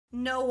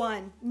No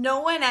one.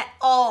 No one at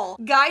all.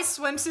 Guys'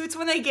 swimsuits,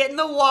 when they get in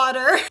the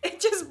water, it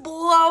just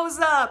blows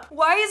up.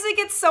 Why does it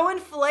get so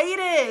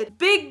inflated?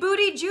 Big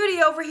booty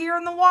Judy over here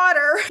in the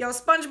water. Yo,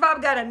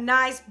 SpongeBob got a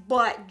nice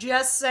butt,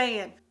 just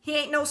saying. He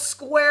ain't no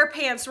square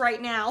pants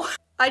right now.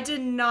 I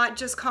did not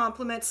just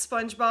compliment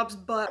SpongeBob's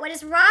butt. What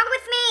is wrong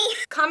with me?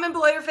 Comment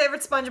below your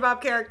favorite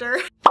SpongeBob character.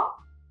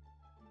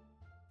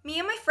 Me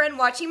and my friend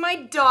watching my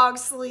dog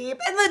sleep,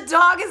 and the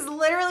dog is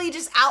literally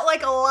just out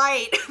like a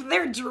light.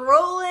 They're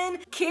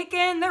drooling,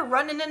 kicking, they're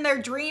running in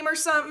their dream or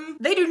something.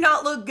 They do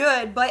not look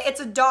good, but it's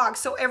a dog,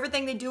 so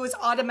everything they do is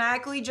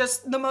automatically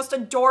just the most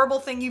adorable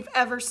thing you've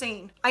ever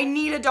seen. I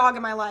need a dog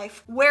in my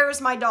life. Where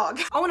is my dog?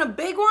 I want a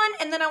big one,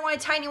 and then I want a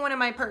tiny one in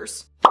my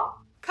purse.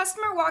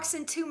 Customer walks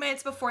in 2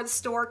 minutes before the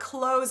store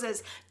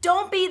closes.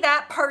 Don't be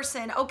that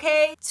person,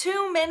 okay?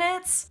 2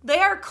 minutes, they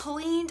are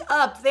cleaned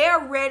up. They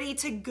are ready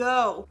to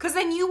go. Cause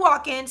then you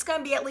walk in, it's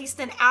gonna be at least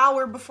an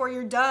hour before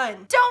you're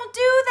done. Don't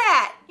do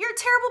that. You're a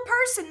terrible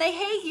person. They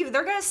hate you.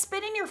 They're gonna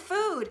spit in your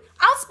food.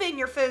 I'll spit in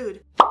your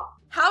food.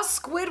 How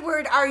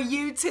Squidward are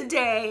you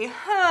today?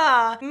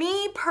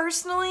 Me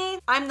personally,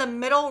 I'm the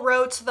middle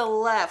row to the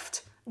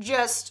left.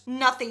 Just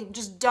nothing,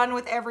 just done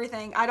with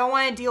everything. I don't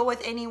want to deal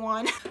with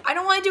anyone. I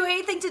don't want to do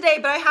anything today,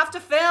 but I have to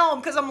film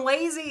because I'm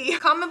lazy.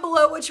 Comment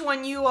below which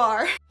one you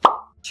are.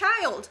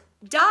 Child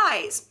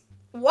dies.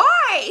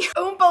 Why?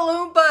 Oompa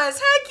Loompas.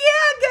 Heck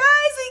yeah,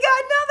 guys, we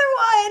got another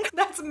one.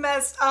 That's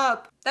messed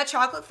up. That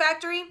chocolate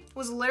factory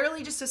was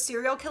literally just a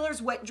serial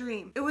killer's wet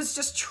dream. It was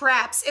just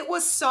traps. It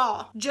was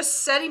Saw,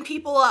 just setting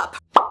people up.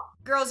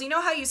 Girls, you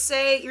know how you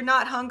say you're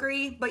not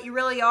hungry, but you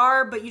really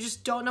are, but you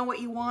just don't know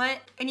what you want,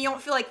 and you don't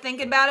feel like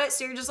thinking about it,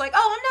 so you're just like,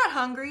 oh, I'm not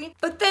hungry.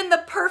 But then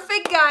the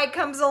perfect guy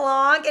comes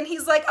along, and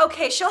he's like,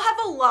 okay, she'll have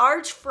a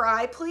large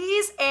fry,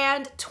 please,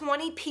 and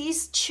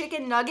 20-piece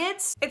chicken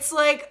nuggets. It's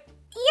like,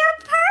 you're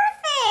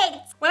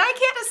perfect! When I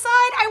can't decide,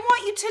 I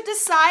want you to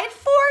decide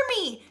for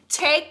me.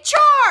 Take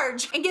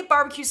charge! And get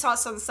barbecue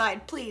sauce on the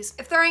side, please.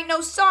 If there ain't no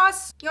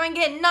sauce, you ain't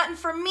getting nothing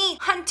from me,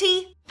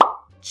 hunty.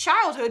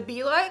 Childhood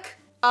be like.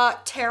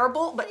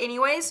 Terrible, but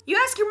anyways. You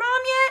ask your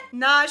mom yet?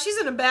 Nah, she's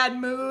in a bad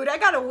mood. I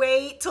gotta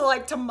wait till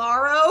like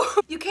tomorrow.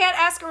 You can't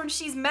ask her when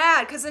she's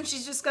mad, because then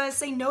she's just gonna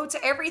say no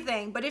to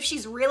everything. But if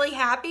she's really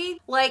happy,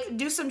 like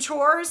do some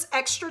chores,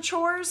 extra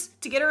chores,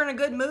 to get her in a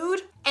good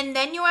mood, and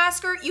then you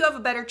ask her, you have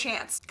a better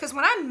chance. Because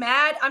when I'm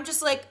mad, I'm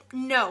just like,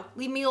 no,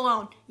 leave me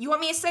alone. You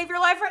want me to save your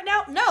life right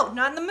now? No,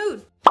 not in the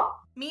mood.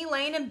 Me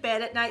laying in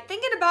bed at night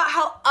thinking about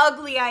how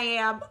ugly I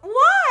am.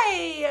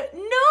 Why?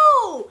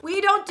 No!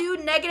 We don't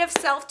do negative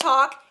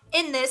self-talk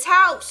in this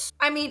house.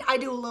 I mean, I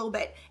do a little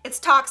bit. It's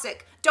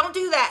toxic. Don't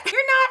do that. You're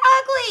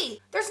not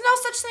ugly. There's no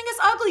such thing as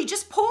ugly,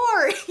 just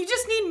poor. You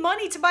just need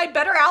money to buy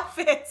better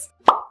outfits.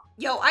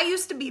 Yo, I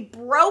used to be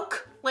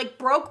broke, like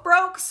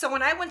broke. So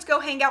when I went to go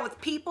hang out with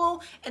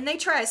people and they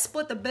try to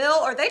split the bill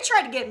or they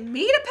try to get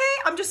me to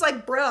pay, I'm just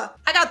like, bruh,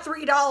 I got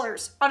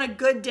 $3 on a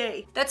good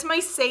day. That's my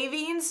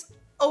savings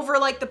over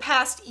like the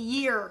past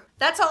year.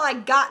 That's all I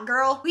got,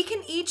 girl. We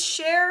can each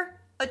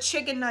share a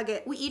chicken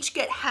nugget. We each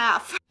get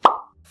half.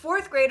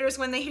 Fourth graders,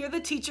 when they hear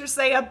the teacher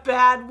say a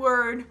bad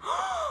word,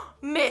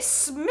 Miss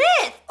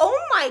Smith, oh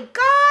my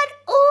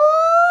God,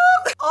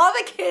 ooh. All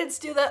the kids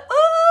do the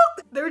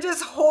ooh. They're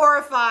just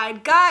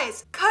horrified.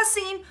 Guys,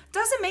 cussing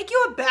doesn't make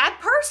you a bad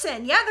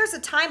person. Yeah, there's a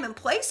time and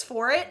place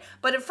for it,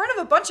 but in front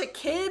of a bunch of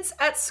kids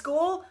at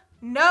school,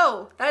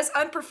 no, that is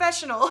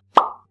unprofessional.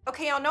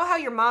 Okay, y'all know how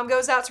your mom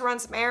goes out to run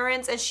some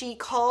errands and she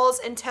calls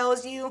and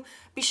tells you,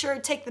 be sure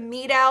to take the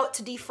meat out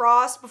to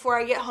defrost before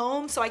I get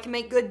home so I can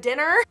make good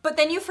dinner. But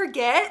then you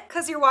forget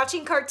because you're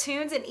watching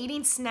cartoons and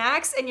eating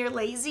snacks and you're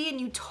lazy and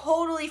you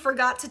totally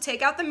forgot to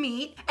take out the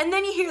meat. And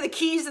then you hear the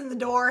keys in the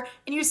door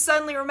and you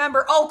suddenly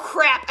remember, oh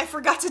crap, I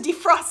forgot to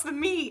defrost the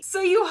meat. So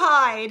you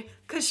hide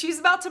because she's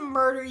about to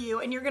murder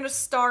you and you're gonna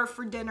starve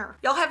for dinner.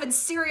 Y'all having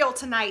cereal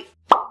tonight.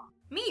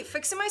 Me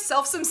fixing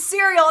myself some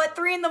cereal at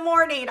 3 in the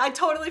morning. I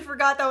totally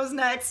forgot that was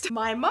next.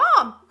 My mom,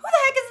 who the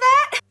heck is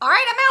that? All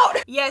right, I'm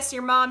out. Yes,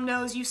 your mom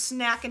knows you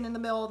snacking in the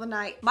middle of the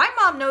night. My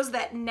mom knows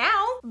that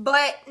now,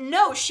 but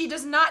no, she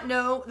does not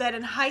know that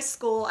in high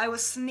school, I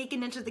was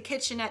sneaking into the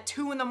kitchen at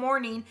 2 in the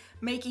morning,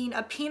 making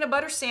a peanut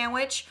butter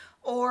sandwich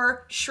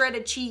or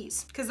shredded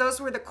cheese, because those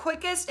were the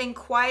quickest and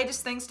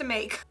quietest things to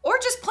make. Or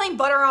just plain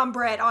butter on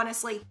bread,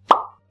 honestly.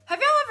 Have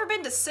y'all ever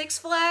been to Six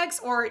Flags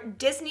or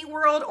Disney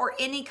World or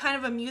any kind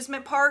of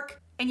amusement park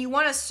and you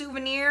want a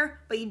souvenir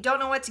but you don't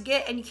know what to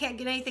get and you can't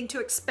get anything too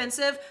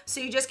expensive,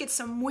 so you just get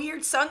some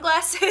weird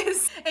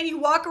sunglasses and you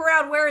walk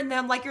around wearing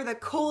them like you're the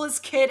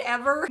coolest kid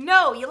ever?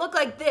 No, you look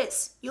like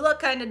this. You look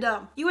kind of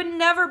dumb. You would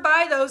never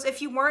buy those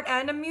if you weren't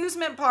at an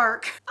amusement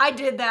park. I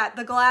did that.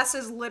 The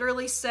glasses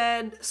literally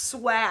said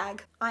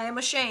swag. I am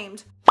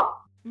ashamed.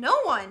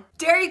 No one.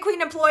 Dairy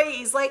Queen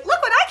employees, like,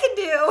 look what I can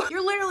do.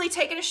 You're literally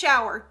taking a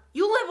shower.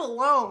 You live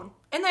alone.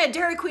 And then a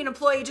Dairy Queen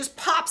employee just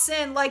pops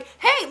in like,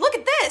 hey, look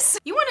at this.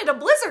 You wanted a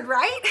blizzard,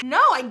 right?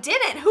 No, I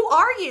didn't. Who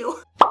are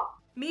you?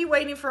 Me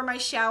waiting for my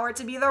shower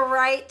to be the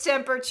right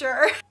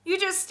temperature. You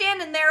just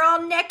standing there all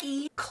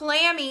necky,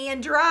 clammy,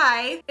 and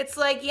dry. It's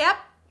like, yep,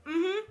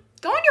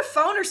 Go on your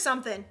phone or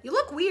something. You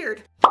look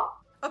weird.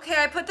 Okay,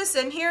 I put this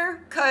in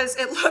here because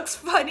it looks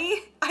funny.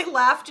 I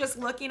laughed just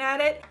looking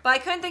at it, but I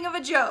couldn't think of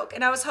a joke,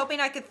 and I was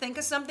hoping I could think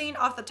of something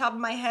off the top of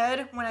my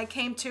head when I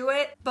came to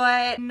it,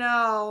 but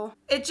no.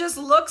 It just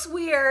looks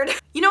weird.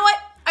 You know what?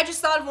 I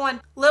just thought of one.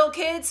 Little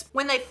kids,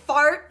 when they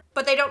fart,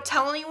 but they don't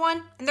tell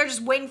anyone, and they're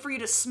just waiting for you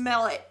to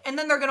smell it, and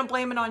then they're gonna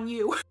blame it on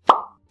you.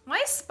 Why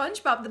is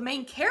SpongeBob the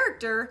main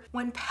character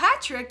when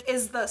Patrick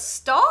is the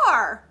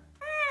star?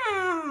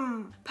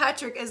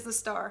 Patrick is the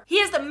star. He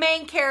is the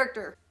main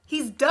character.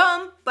 He's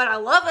dumb, but I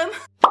love him.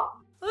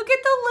 Look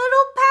at the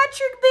little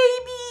Patrick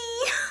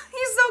baby.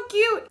 He's so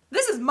cute.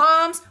 This is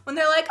moms when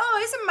they're like,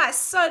 oh, isn't my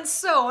son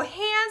so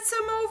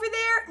handsome over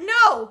there?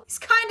 No, he's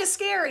kind of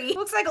scary. He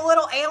looks like a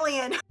little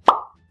alien.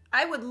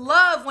 I would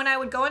love when I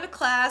would go into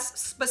class,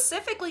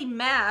 specifically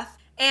math,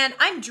 and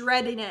I'm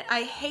dreading it.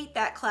 I hate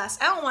that class.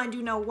 I don't want to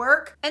do no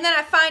work. And then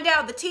I find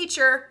out the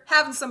teacher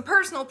having some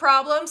personal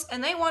problems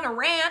and they want to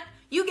rant.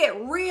 You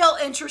get real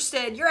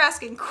interested. You're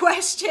asking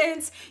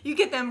questions. You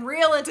get them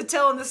real into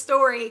telling the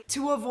story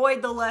to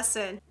avoid the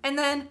lesson. And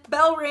then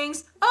bell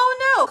rings.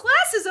 Oh no,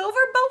 class is over,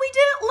 but we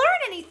didn't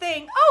learn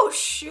anything. Oh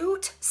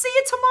shoot, see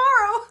you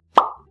tomorrow.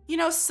 You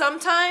know,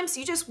 sometimes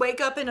you just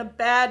wake up in a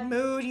bad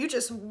mood, you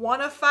just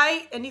want to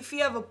fight, and if you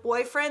have a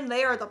boyfriend,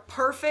 they are the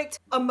perfect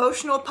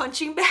emotional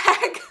punching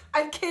bag.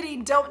 I'm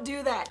kidding, don't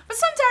do that. But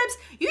sometimes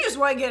you just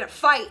want to get in a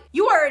fight.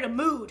 You are in a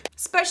mood,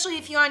 especially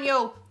if you're on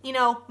your,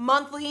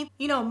 monthly,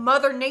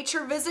 Mother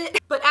Nature visit.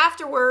 But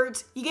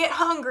afterwards, you get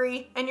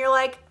hungry and you're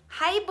like,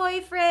 hi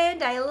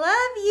boyfriend, I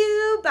love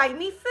you, buy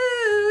me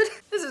food.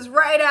 This is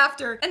right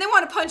after. And they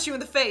want to punch you in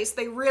the face,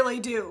 they really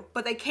do,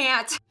 but they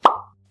can't.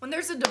 When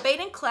there's a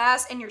debate in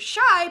class and you're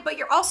shy, but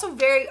you're also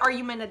very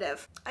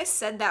argumentative. I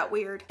said that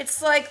weird.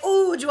 It's like,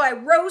 ooh, do I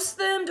roast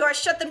them? Do I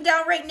shut them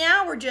down right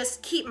now or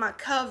just keep my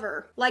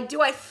cover? Like, do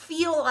I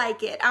feel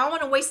like it? I don't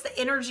want to waste the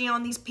energy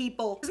on these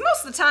people. Because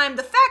most of the time,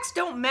 the facts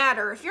don't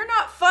matter. If you're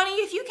not funny,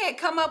 if you can't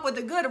come up with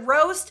a good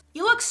roast,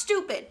 you look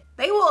stupid.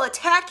 They will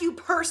attack you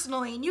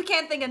personally and you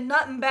can't think of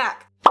nothing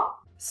back.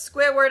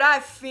 Squidward, I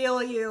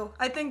feel you.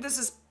 I think this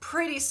is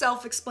pretty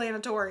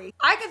self-explanatory.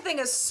 I can think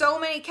of so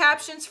many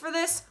captions for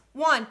this.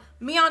 One,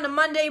 me on a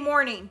Monday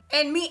morning,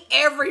 and me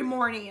every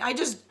morning. I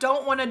just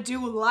don't want to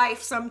do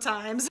life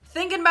sometimes.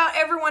 Thinking about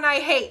everyone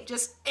I hate,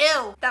 just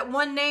ew. That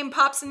one name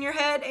pops in your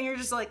head and you're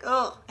just like,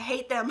 ugh, I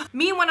hate them.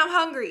 Me when I'm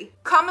hungry.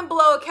 Comment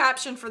below a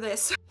caption for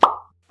this.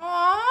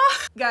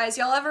 Aww. Guys,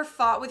 y'all ever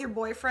fought with your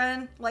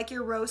boyfriend like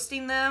you're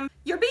roasting them?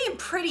 You're being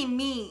pretty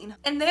mean,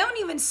 and they don't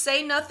even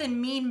say nothing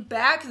mean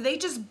back. They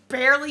just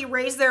barely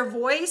raise their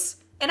voice.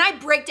 And I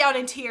break down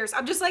in tears.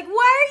 I'm just like, why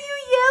are you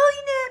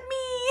yelling at me?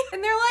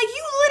 And they're like,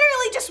 you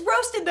literally just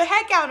roasted the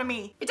heck out of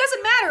me. It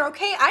doesn't matter,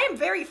 okay? I am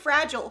very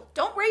fragile.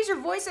 Don't raise your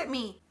voice at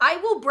me. I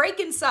will break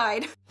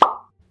inside.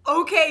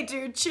 Okay,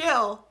 dude,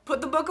 chill.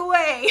 Put the book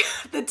away.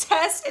 The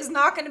test is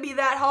not gonna be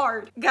that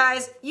hard.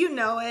 Guys, you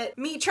know it.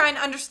 Me trying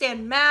to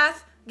understand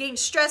math, getting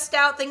stressed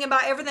out, thinking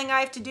about everything I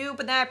have to do,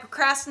 but then I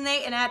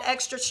procrastinate and add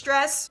extra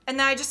stress, and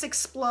then I just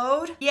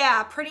explode.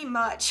 Yeah, pretty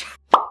much.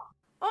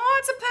 Oh,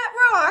 it's a pet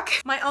rock.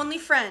 My only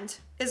friend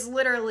is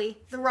literally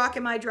the rock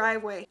in my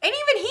driveway. And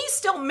even he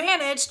still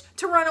managed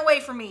to run away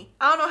from me.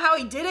 I don't know how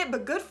he did it,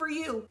 but good for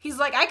you. He's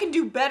like, I can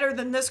do better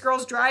than this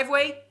girl's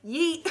driveway.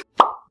 Yeet.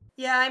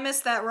 Yeah, I miss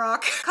that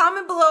rock.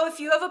 Comment below if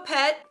you have a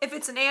pet. If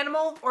it's an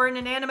animal or an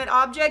inanimate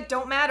object,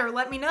 don't matter,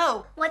 let me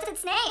know. What's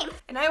its name?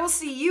 And I will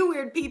see you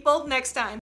weird people next time.